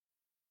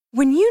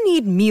When you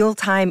need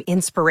mealtime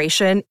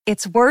inspiration,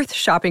 it's worth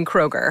shopping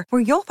Kroger,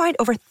 where you'll find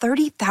over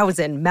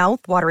 30,000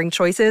 mouth-watering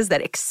choices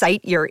that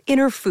excite your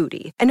inner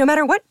foodie. And no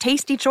matter what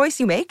tasty choice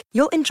you make,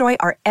 you'll enjoy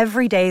our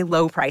everyday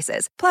low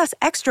prices, plus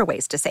extra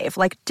ways to save,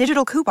 like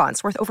digital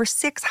coupons worth over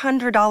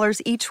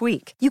 $600 each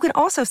week. You can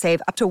also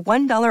save up to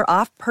 $1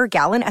 off per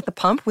gallon at the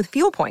pump with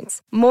fuel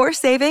points. More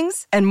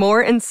savings and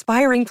more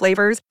inspiring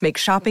flavors make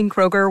shopping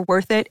Kroger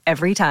worth it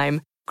every time.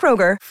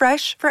 Kroger,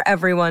 fresh for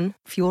everyone.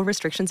 Fuel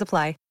restrictions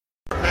apply.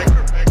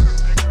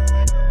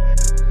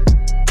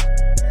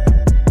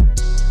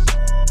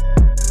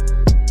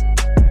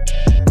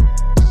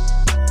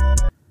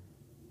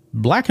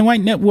 Black and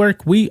White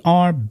Network, we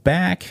are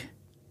back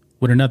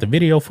with another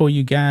video for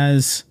you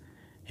guys.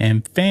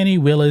 And Fani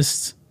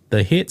Willis,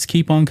 the hits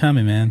keep on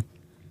coming, man.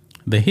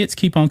 The hits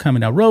keep on coming.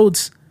 Now,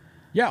 Rhodes,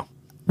 yeah,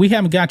 we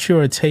haven't got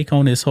your take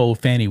on this whole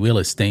Fani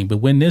Willis thing, but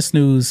when this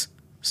news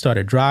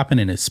started dropping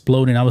and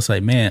exploding, I was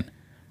like, man,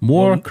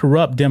 more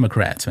corrupt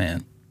Democrats,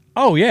 man.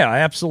 Oh, yeah,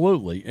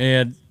 absolutely.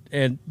 And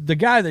the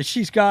guy that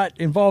she's got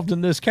involved in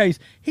this case,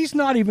 he's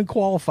not even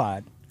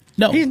qualified.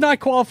 No. He's not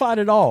qualified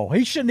at all.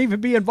 He shouldn't even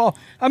be involved.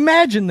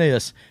 Imagine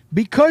this.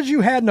 Because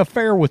you had an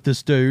affair with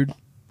this dude,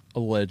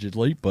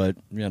 allegedly, but,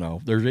 you know,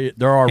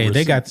 there are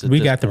receipts. We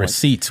got the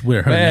receipts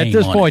with her name at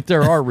this on point, it.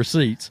 There are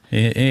receipts.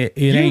 It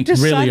ain't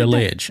really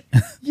alleged.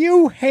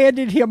 You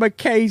handed him a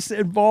case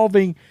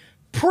involving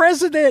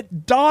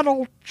President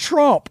Donald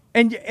Trump.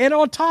 And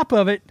on top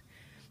of it,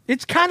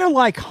 it's kind of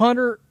like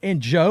Hunter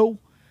and Joe.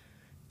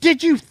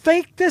 Did you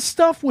think this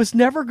stuff was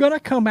never going to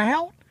come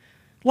out?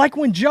 Like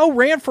when Joe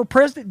ran for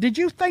president, did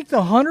you think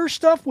the Hunter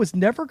stuff was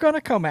never going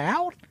to come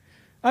out?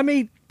 I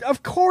mean,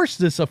 of course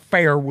this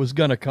affair was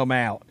going to come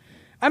out.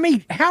 I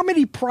mean, how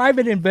many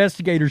private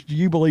investigators do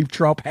you believe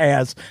Trump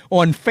has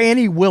on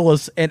Fani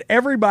Willis and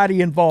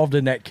everybody involved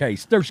in that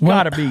case? There's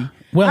got to be.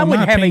 Well, I would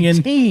have opinion,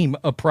 a team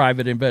of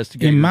private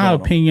investigators. In my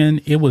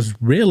opinion, it was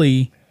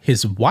really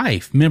his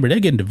wife. Remember,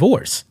 they're getting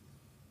divorced.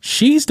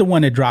 She's the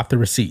one that dropped the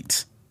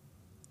receipts.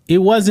 It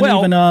wasn't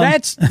even.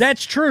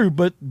 That's true,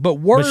 but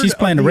word she's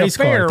playing of the the race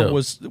affair card, though.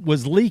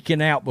 was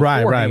leaking out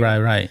beforehand.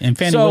 Right. And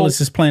Fani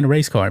Willis is playing the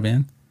race card,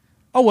 man.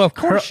 Oh, well, of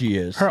course she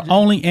is. Her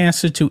only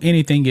answer to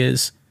anything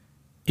is,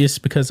 it's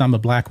because I'm a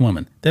black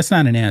woman. That's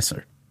not an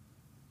answer.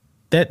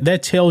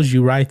 That tells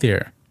you right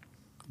there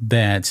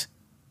that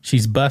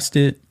she's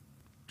busted.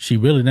 She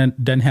really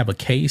doesn't have a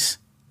case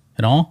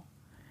at all,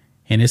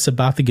 and it's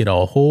about to get a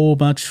whole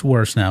bunch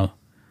worse now.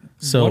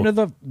 So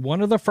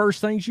one of the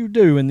first things you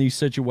do in these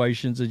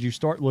situations is you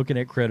start looking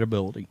at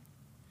credibility.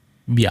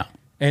 Yeah.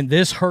 And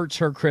this hurts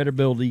her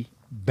credibility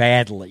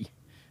badly.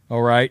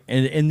 All right.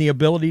 And the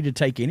ability to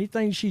take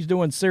anything she's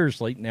doing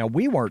seriously. Now,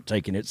 we weren't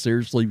taking it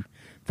seriously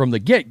from the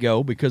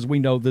get-go because we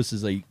know this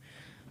is a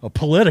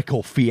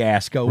political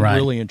fiasco,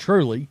 really and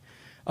truly.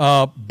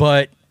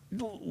 But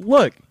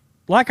look,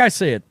 like I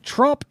said,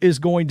 Trump is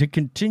going to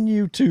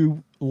continue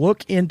to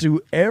look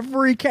into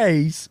every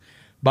case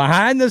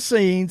behind the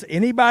scenes,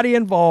 anybody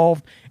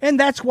involved, and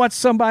that's what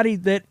somebody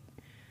that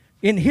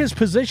in his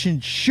position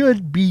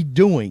should be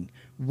doing.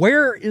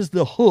 Where is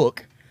the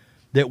hook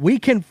that we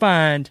can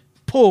find,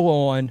 pull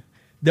on,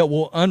 that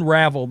will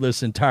unravel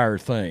this entire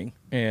thing?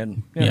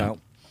 And, you know.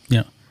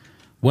 Yeah.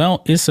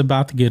 Well, it's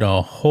about to get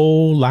a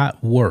whole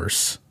lot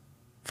worse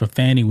for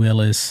Fani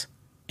Willis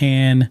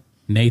and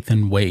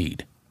Nathan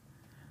Wade.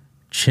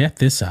 Check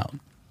this out.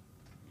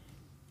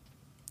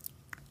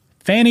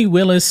 Fani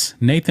Willis,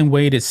 Nathan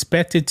Wade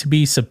expected to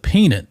be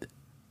subpoenaed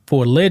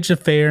for alleged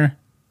affair,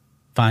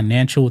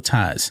 financial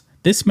ties.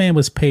 This man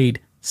was paid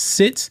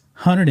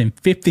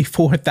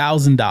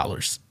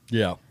 $654,000.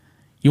 Yeah.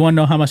 You want to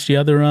know how much the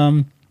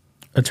other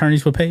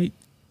attorneys were paid?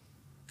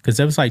 Because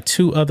there was like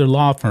two other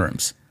law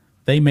firms.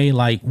 They made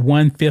like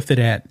 1/5 of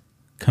that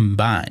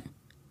combined.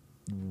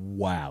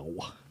 Wow.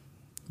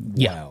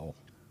 Yeah. Wow.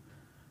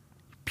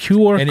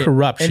 Pure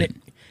corruption.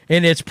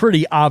 And it's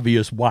pretty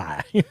obvious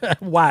why he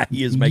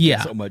is making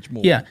so much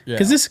more. Yeah,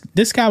 because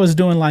this guy was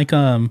doing like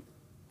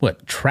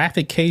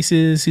traffic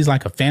cases. He's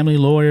like a family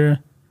lawyer.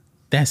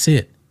 That's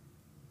it.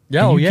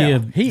 Oh yeah,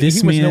 he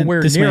was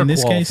nowhere near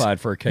qualified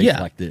for a case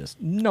like this.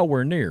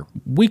 Nowhere near.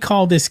 We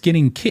call this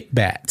getting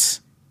kickbacks.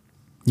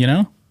 You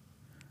know.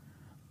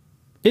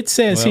 It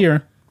says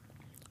here,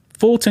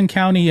 Fulton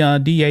County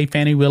DA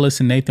Fani Willis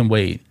and Nathan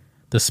Wade,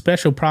 the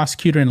special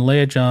prosecutor and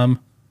alleged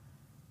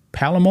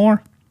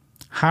Palomar,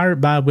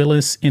 hired by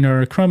Willis in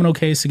her criminal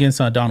case against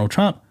Donald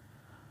Trump,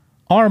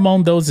 are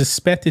among those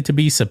expected to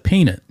be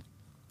subpoenaed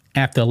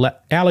after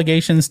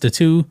allegations the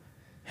two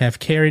have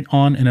carried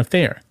on an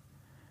affair.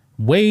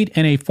 Wade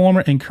and a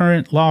former and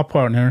current law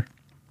partner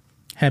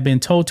have been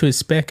told to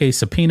expect a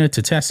subpoena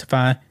to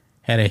testify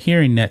at a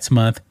hearing next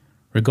month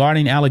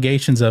regarding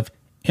allegations of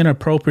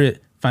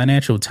inappropriate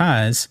financial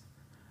ties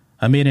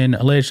amid an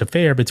alleged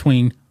affair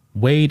between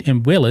Wade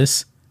and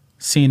Willis,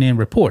 CNN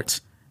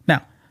reports.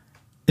 Now,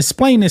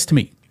 explain this to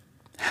me.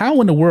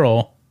 How in the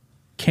world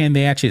can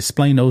they actually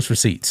explain those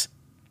receipts?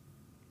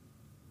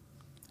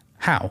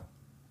 How?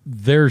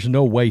 there's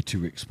no way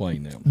to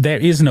explain them. There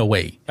is no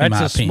way, in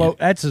my opinion.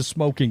 That's a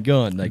smoking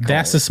gun, they call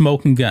That's it. a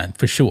smoking gun,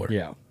 for sure.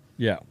 Yeah,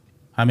 yeah.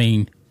 I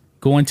mean,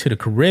 going to the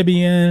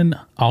Caribbean,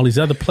 all these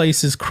other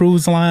places,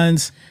 cruise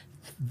lines.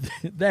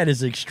 That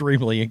is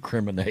extremely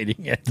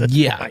incriminating at this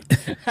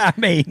point. I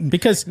mean,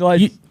 because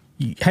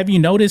have you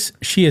noticed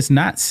she has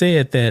not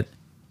said that,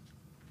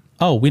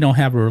 oh, we don't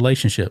have a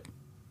relationship.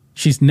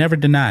 She's never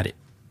denied it.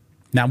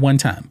 Not one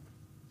time.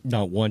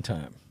 Not one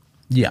time.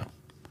 Yeah.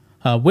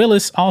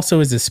 Willis also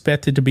is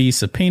expected to be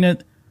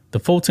subpoenaed. The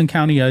Fulton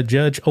County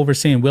judge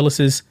overseeing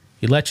Willis's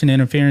election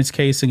interference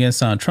case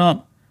against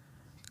Trump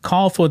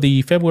called for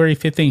the February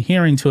 15th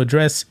hearing to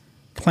address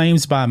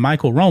claims by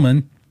Michael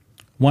Roman,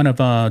 one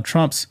of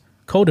Trump's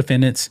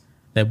co-defendants,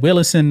 that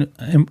Willis and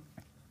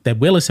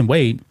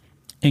Wade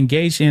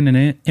engaged in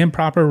an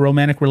improper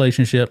romantic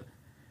relationship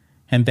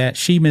and that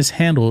she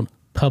mishandled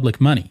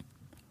public money.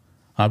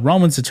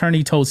 Roman's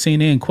attorney told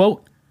CNN,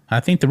 quote,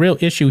 "I think the real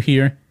issue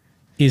here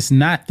is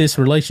not this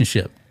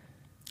relationship.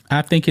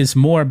 I think it's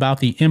more about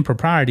the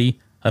impropriety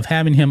of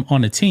having him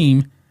on the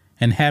team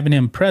and having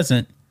him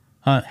present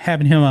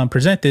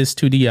this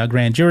to the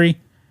grand jury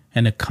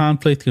and the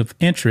conflict of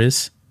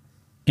interest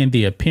in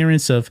the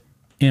appearance of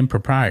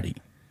impropriety."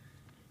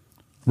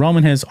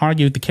 Roman has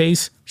argued the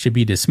case should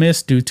be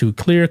dismissed due to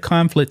clear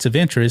conflicts of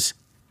interest,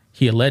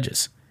 he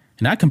alleges.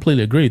 And I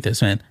completely agree with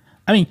this, man.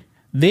 I mean,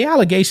 the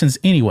allegations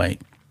anyway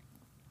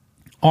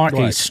are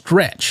a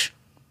stretch.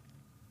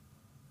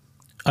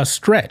 A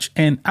stretch.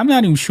 And I'm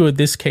not even sure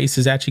this case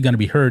is actually going to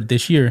be heard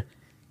this year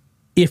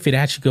if it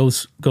actually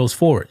goes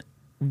forward.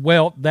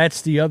 Well,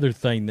 that's the other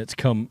thing that's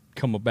come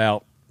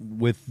about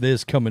with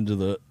this coming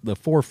to the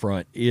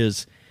forefront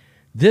is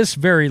this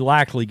very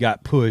likely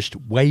got pushed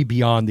way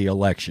beyond the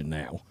election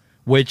now,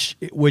 which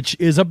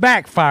is a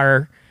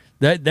backfire.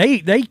 That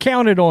they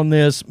counted on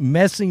this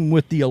messing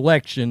with the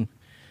election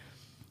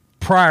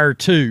prior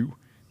to.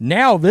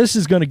 Now this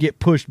is going to get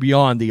pushed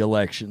beyond the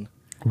election,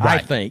 right.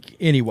 I think,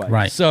 anyway.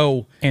 Right.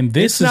 So and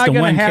this it's is not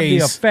going to have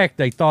case, the effect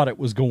they thought it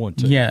was going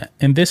to. Yeah,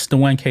 and this is the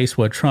one case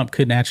where Trump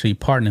couldn't actually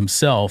pardon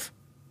himself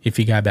if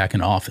he got back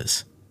in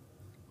office.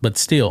 But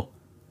still,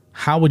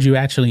 how would you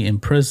actually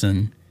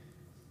imprison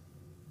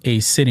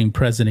a sitting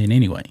president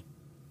anyway?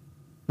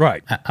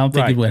 Right. I don't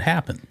think it would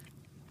happen.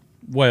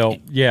 Well,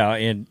 yeah,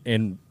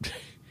 and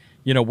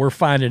you know, we're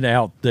finding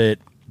out that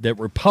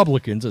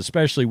Republicans,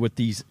 especially with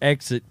these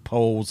exit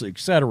polls, et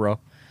cetera,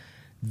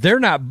 they're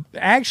not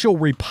actual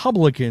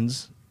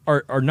Republicans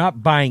are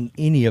not buying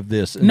any of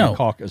this in the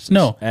caucus at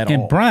all.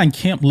 And Brian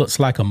Kemp looks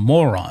like a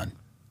moron,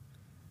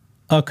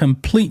 a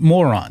complete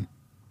moron.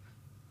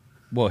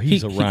 Well,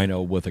 he's a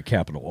rhino with a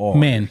capital R.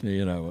 Man,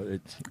 you know,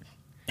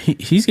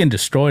 he's getting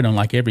destroyed on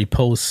like every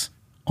post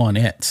on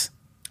X.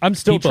 I'm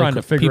still trying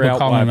to figure out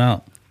why him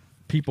out.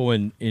 People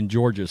in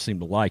Georgia seem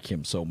to like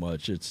him so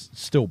much. It's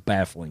still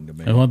baffling to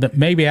me. Well,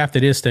 maybe after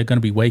this, they're going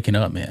to be waking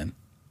up, man.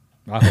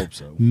 I hope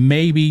so.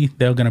 Maybe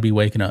they're going to be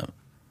waking up.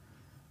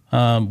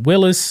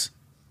 Willis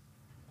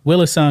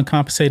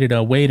compensated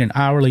Wade an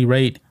hourly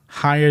rate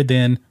higher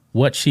than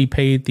what she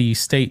paid the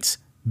state's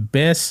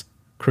best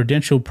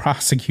credentialed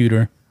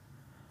prosecutor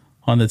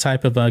on the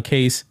type of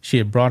case she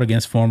had brought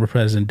against former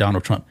President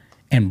Donald Trump.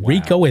 And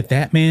RICO at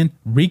that, man.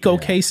 RICO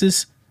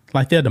cases,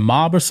 like they're the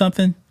mob or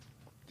something.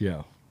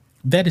 Yeah.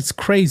 That is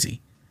crazy.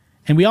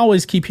 And we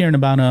always keep hearing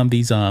about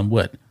these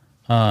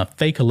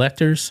fake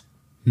electors.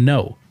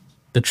 No.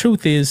 The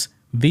truth is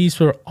these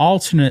were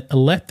alternate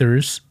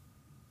electors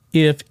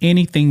if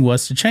anything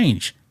was to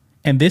change.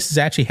 And this has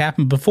actually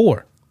happened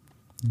before.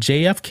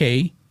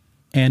 JFK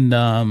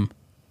and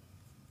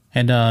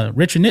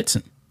Richard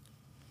Nixon.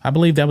 I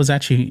believe that was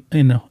actually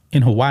in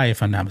Hawaii,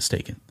 if I'm not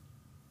mistaken.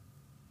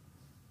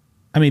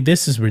 I mean,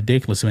 this is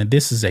ridiculous, man.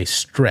 This is a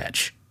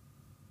stretch.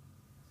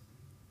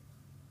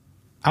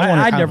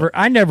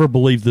 I never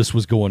believed this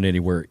was going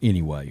anywhere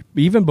anyway.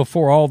 Even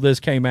before all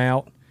this came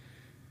out,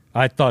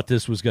 I thought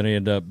this was going to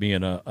end up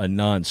being a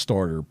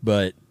non-starter.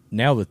 But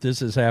now that this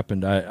has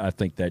happened, I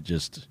think that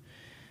just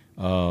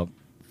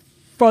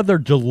further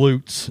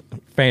dilutes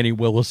Fani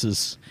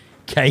Willis's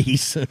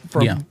case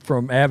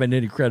from having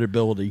any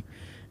credibility.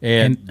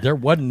 And there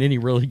wasn't any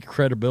really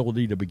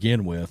credibility to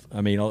begin with.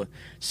 I mean,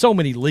 so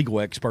many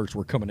legal experts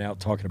were coming out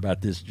talking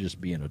about this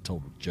just being a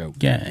total joke.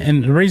 Yeah,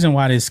 and the reason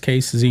why this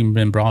case has even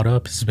been brought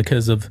up is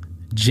because of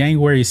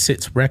January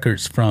 6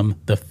 records from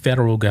the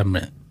federal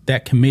government,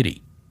 that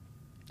committee.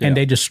 Yeah. And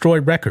they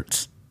destroyed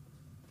records.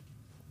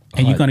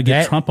 And you're going to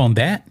get Trump on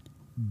that?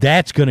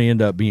 That's going to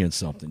end up being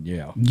something,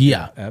 yeah.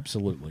 Yeah.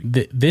 Absolutely.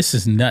 This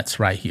is nuts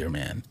right here,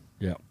 man.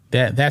 Yeah.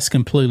 That's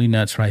completely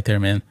nuts right there,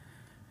 man.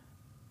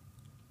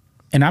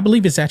 And I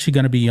believe it's actually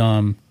going to be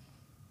on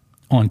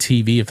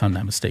TV, if I'm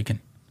not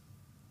mistaken.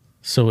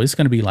 So it's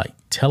going to be like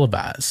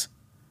televised.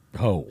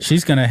 Oh,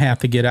 she's going to have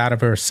to get out of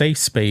her safe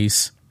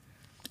space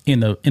in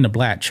the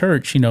black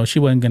church. You know, she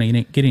wasn't going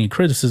to get any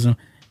criticism.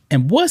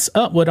 And what's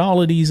up with all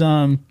of these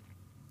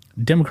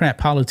Democrat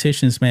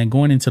politicians, man,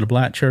 going into the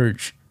black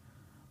church,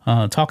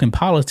 talking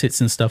politics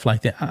and stuff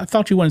like that? I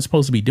thought you weren't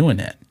supposed to be doing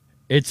that.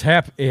 It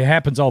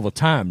happens all the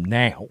time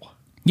now.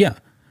 Yeah.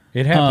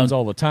 It happens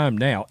all the time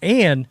now.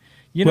 And,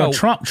 you know.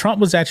 Trump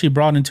was actually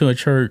brought into a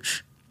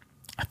church,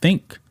 I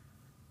think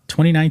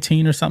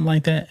 2019 or something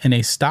like that, and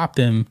they stopped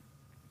him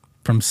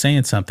from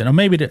saying something. Or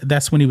maybe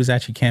that's when he was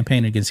actually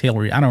campaigning against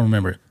Hillary. I don't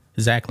remember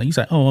exactly. He's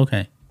like, oh,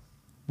 okay.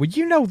 Well,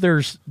 you know,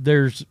 there's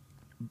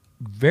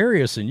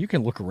various, and you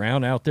can look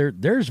around out there,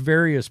 there's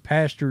various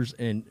pastors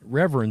and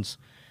reverends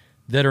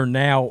that are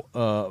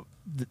now,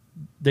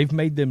 they've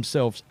made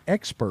themselves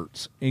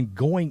experts in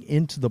going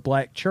into the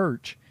black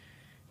church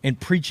and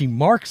preaching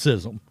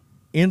Marxism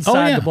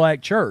inside the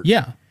black church.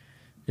 Yeah.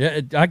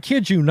 Yeah, I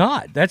kid you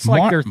not. That's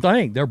like their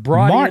thing. They're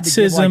brought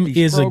Marxism in to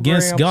give, like, is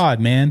against God,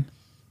 man.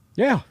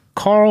 Yeah.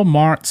 Karl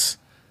Marx,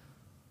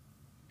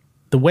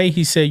 the way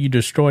he said you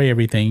destroy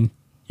everything,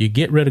 you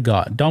get rid of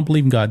God. Don't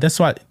believe in God. That's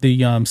why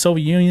the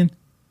Soviet Union,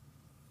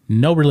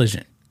 no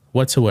religion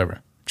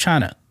whatsoever.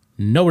 China,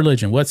 no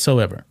religion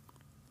whatsoever.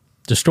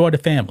 Destroy the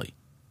family.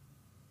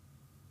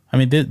 I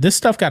mean, this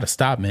stuff got to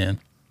stop, man.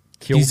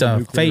 Kill These the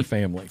nuclear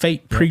family.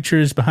 fake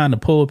preachers behind the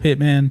pulpit,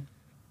 man.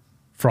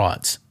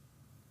 Frauds.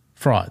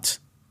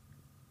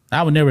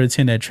 I would never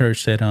attend that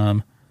church that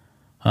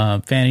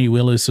Fani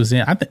Willis was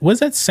in. Was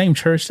that the same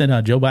church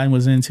that Joe Biden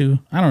was into?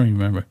 I don't even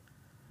remember.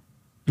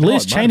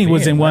 Liz Cheney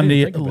was in one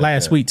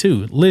last week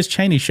too. Liz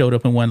Cheney showed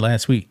up in one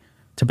last week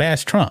to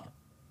bash Trump.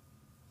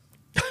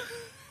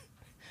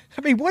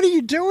 I mean, what are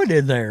you doing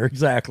in there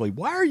exactly?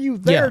 Why are you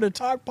there to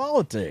talk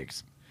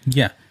politics?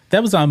 Yeah,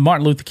 that was on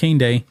Martin Luther King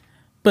Day.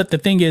 But the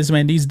thing is,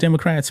 man, these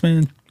Democrats,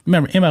 man,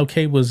 remember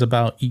MLK was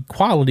about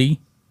equality.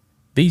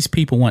 These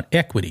people want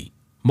equity,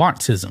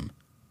 Marxism.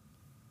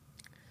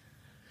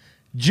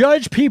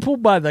 Judge people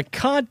by the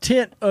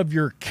content of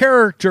your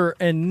character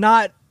and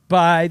not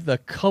by the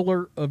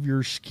color of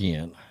your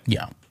skin.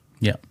 Yeah.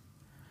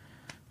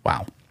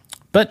 Wow.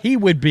 But he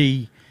would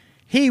be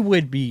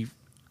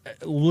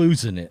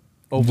losing it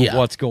over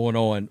what's going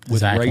on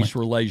with race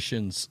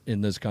relations in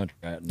this country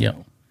right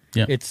now.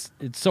 Yeah. It's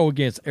so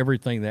against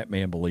everything that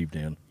man believed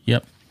in.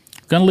 Yep.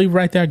 Gonna leave it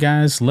right there,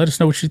 guys. Let us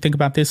know what you think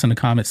about this in the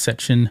comments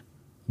section.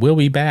 We'll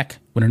be back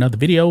with another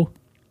video.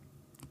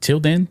 Till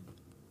then,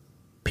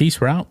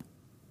 peace. We're out.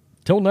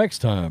 Till next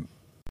time.